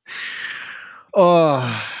stackable?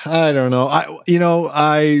 Oh, I don't know.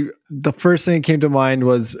 The first thing that came to mind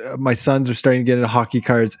was my sons are starting to get into hockey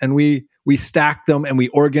cards, and we stack them and we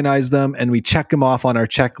organize them and we check them off on our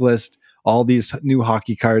checklist, all these new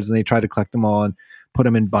hockey cards, and they try to collect them all and put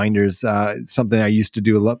them in binders. Something I used to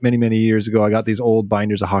do many years ago. I got these old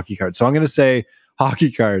binders of hockey cards. So I'm going to say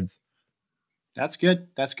hockey cards. That's good.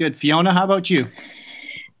 Fiona, how about you?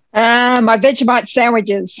 My Vegemite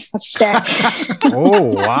sandwiches, a stack.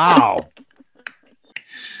 Oh, wow.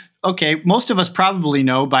 Okay, most of us probably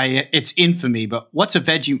know by its infamy, but what's a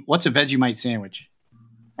Vegemite sandwich?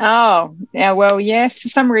 Oh, yeah, well, yeah, for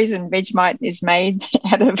some reason Vegemite is made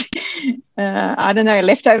out of I don't know,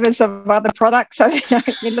 leftovers of other products. So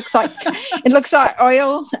it looks like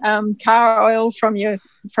oil, car oil from your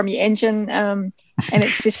engine, and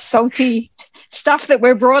it's this salty stuff that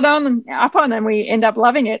we're brought up on, and we end up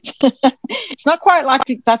loving it. It's not quite like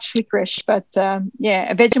Dutch licorice, but a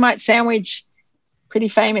Vegemite sandwich, pretty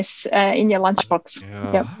famous in your lunchbox.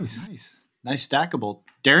 Yeah. Yep. Nice stackable.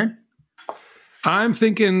 Darren? I'm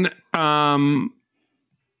thinking I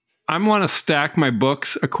want to stack my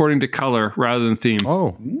books according to color rather than theme.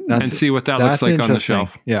 Oh, and see what that looks like on the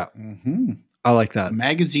shelf. Yeah. Mm-hmm. I like that.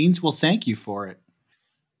 Magazines will thank you for it.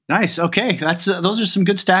 Nice. Okay. Those are some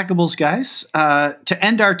good stackables, guys. To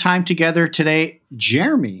end our time together today,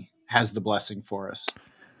 Jeremy has the blessing for us.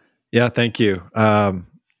 Yeah. Thank you.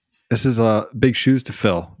 This is big shoes to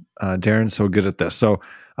fill. Darren's so good at this. So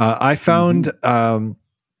I found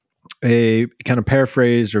a kind of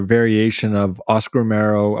paraphrase or variation of Oscar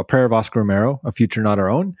Romero, a prayer of Oscar Romero, A Future Not Our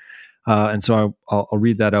Own. And so I'll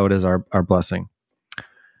read that out as our blessing.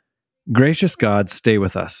 Gracious God, stay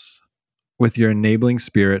with us with your enabling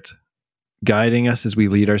spirit, guiding us as we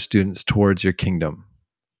lead our students towards your kingdom.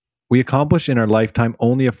 We accomplish in our lifetime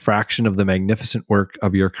only a fraction of the magnificent work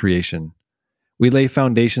of your creation. We lay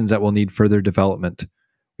foundations that will need further development.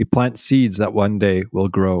 We plant seeds that one day will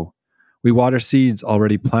grow. We water seeds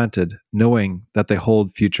already planted, knowing that they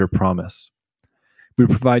hold future promise. We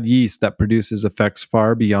provide yeast that produces effects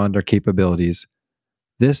far beyond our capabilities.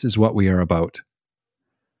 This is what we are about.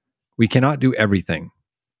 We cannot do everything,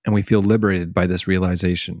 and we feel liberated by this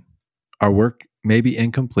realization. Our work may be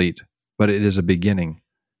incomplete, but it is a beginning,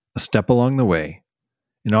 a step along the way,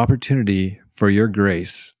 an opportunity for your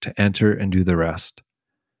grace to enter and do the rest.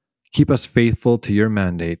 Keep us faithful to your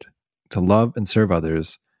mandate to love and serve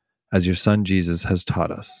others as your Son Jesus has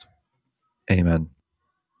taught us. Amen.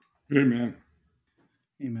 Amen.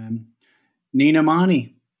 Amen. Nina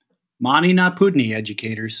Mani. Mani Na Pudni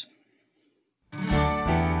educators.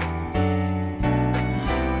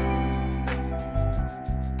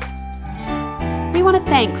 We want to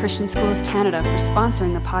thank Christian Schools Canada for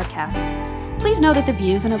sponsoring the podcast. Please know that the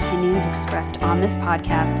views and opinions expressed on this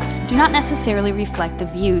podcast do not necessarily reflect the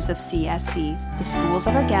views of CSC, the schools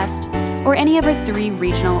of our guest, or any of our 3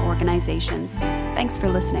 regional organizations. Thanks for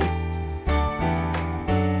listening.